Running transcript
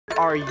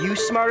are you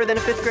smarter than a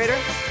 5th grader?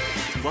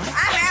 What?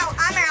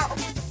 I'm out.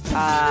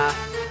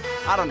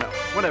 I don't know.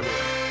 Whatever.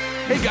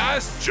 Hey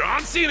guys,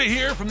 John Cena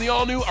here from the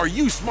all-new Are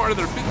You Smarter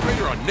Than a 5th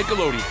Grader on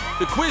Nickelodeon,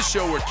 the quiz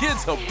show where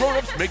kids help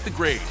grown-ups make the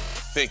grade.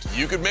 Think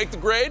you could make the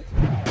grade?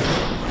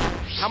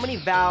 How many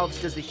valves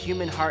does the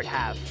human heart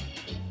have?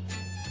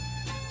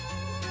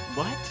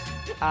 What?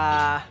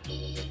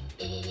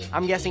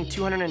 I'm guessing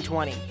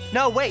 220.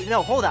 No, wait,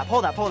 no, hold up.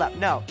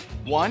 No.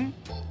 1?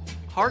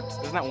 Heart?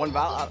 Isn't that 1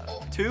 valve?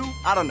 2?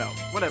 I don't know.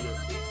 Whatever.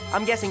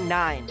 I'm guessing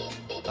 9.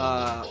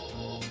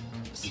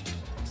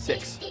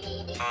 6.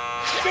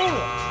 Dang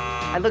it!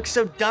 I look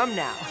so dumb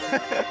now.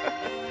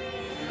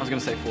 I was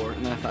gonna say 4,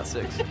 and then I thought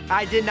 6.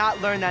 I did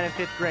not learn that in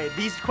 5th grade.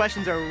 These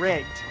questions are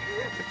rigged.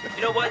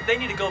 You know what? They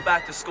need to go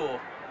back to school.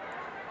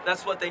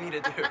 That's what they need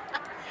to do.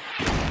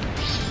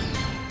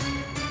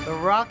 The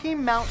Rocky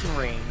Mountain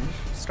Range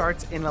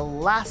starts in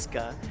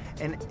Alaska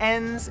and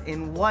ends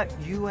in what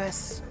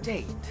U.S.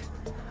 state?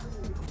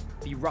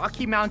 The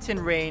Rocky Mountain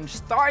Range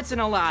starts in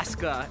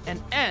Alaska and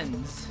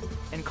ends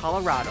in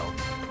Colorado.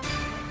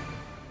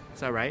 Is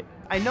that right?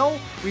 I know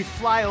we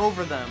fly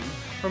over them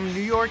from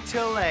New York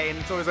to LA, and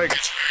it's always like...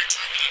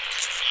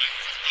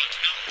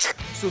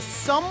 So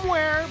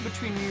somewhere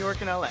between New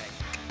York and LA.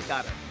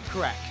 Got it.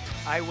 Correct.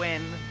 I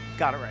win.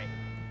 Got it right.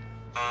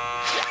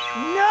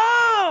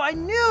 No! I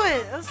knew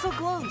it! That was so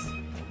close.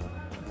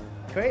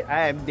 Great.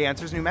 The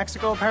answer is New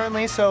Mexico,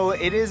 apparently. So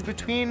it is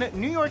between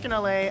New York and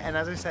LA, and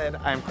as I said,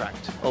 I'm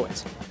correct.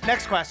 Always.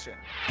 Next question.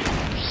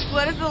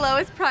 What is the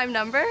lowest prime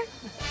number?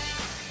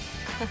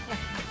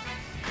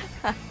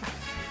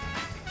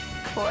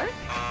 4?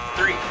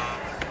 3.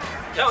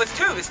 No, it's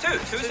 2. It's 2.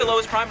 2's the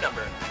lowest prime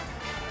number.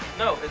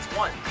 No, it's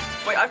 1.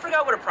 Wait, I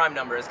forgot what a prime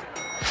number is.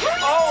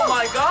 Oh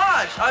my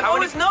gosh! I've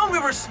always known we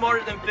were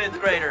smarter than 5th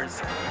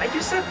graders. I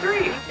just said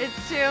 3.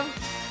 It's 2.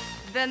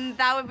 Then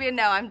that would be a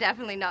no. I'm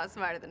definitely not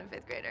smarter than a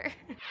 5th grader.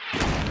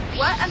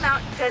 What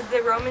amount does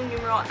the Roman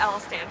numeral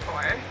L stand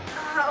for?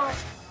 Oh.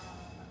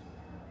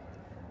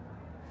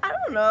 I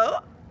don't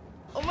know.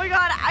 Oh my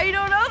god, I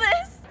don't know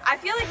this. I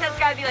feel like that's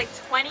gotta be like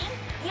 20.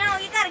 You know,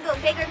 you gotta go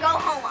big or go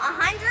home.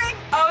 100?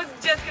 I was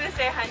just gonna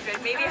say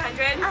 100. Maybe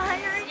 100?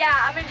 100? Yeah,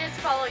 I'm gonna just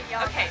follow you.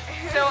 Okay,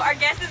 so our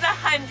guess is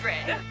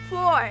 100.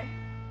 4. What?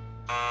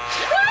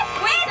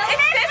 Wait, it's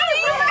 50?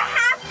 We were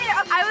half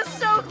there. I was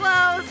so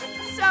close.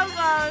 So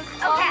close.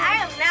 Okay, I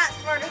am not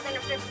smarter than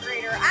a 5th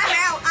grader.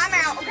 I'm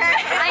out, okay?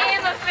 I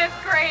am a 5th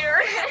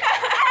grader.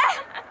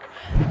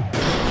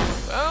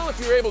 Well, if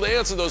you're able to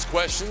answer those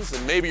questions,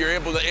 then maybe you're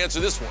able to answer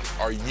this one.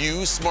 Are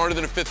you smarter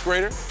than a 5th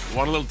grader?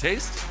 Want a little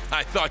taste?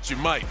 I thought you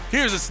might.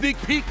 Here's a sneak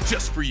peek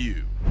just for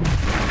you.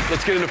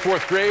 Let's get into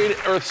 4th grade.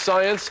 Earth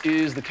science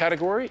is the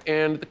category,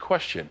 and the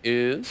question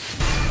is,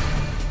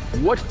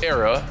 what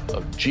era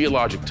of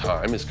geologic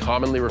time is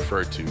commonly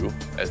referred to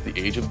as the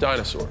age of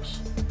dinosaurs?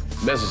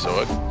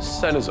 Mesozoic,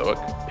 Cenozoic,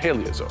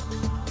 Paleozoic.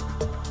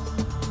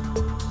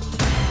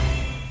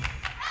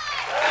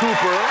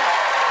 Cooper,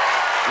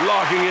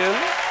 locking in.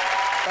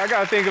 I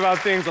gotta think about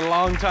things a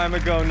long time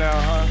ago now,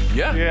 huh?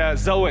 Yeah. Yeah,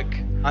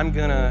 Zoic. I'm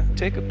gonna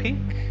take a peek.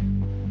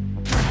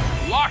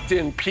 Locked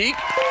in peak.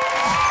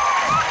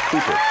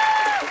 Cooper,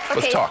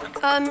 let's talk.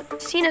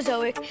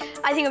 Cenozoic.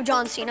 I think of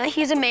John Cena.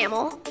 He's a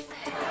mammal.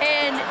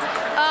 And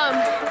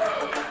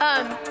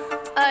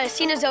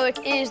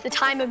Cenozoic is the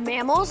time of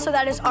mammals, so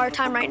that is our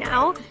time right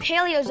now.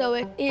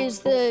 Paleozoic is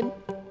the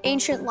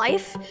ancient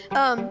life.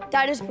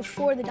 That is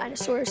before the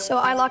dinosaurs, so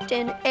I locked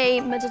in a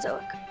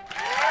Mesozoic.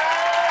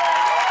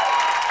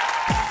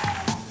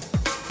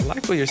 I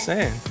like what you're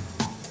saying.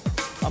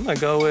 I'm gonna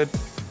go with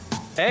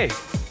A.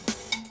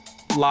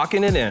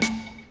 Locking it in.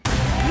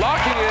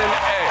 Locking in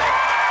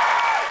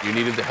A. You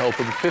needed the help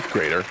of a 5th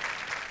grader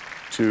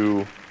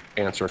to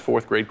answer a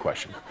 4th grade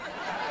question.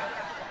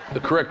 The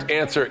correct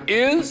answer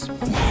is...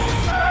 That's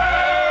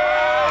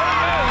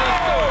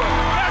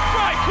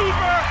right, Cooper!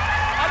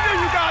 I knew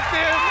you got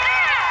this!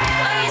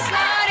 Are you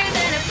smarter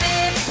than a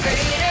 5th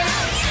grader?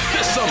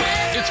 This summer,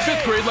 it's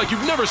 5th grade like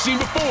you've never seen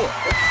before.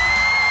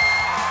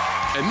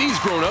 And these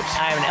grown-ups...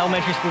 I am an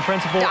elementary school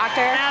principal.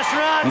 Doctor.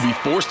 Astronaut. ...will be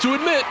forced to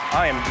admit...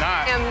 I am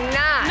not.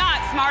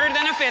 Not smarter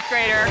than a 5th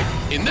grader.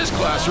 In this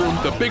classroom,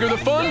 the bigger the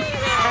fun,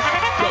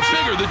 the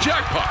bigger the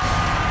jackpot.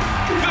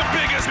 The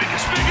biggest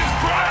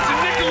prize in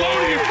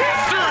Nickelodeon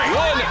history!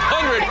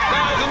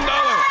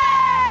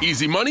 $100,000!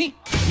 Easy money?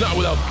 Not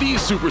without these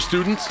super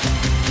students.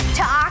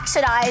 To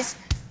oxidize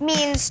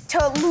means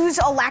to lose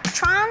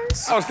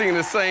electrons. I was thinking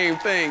the same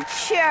thing.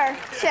 Sure.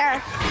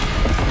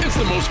 It's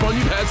the most fun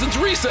you've had since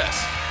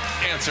recess.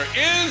 Answer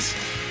is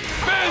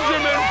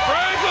Benjamin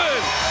Franklin!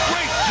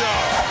 Great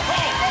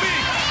job!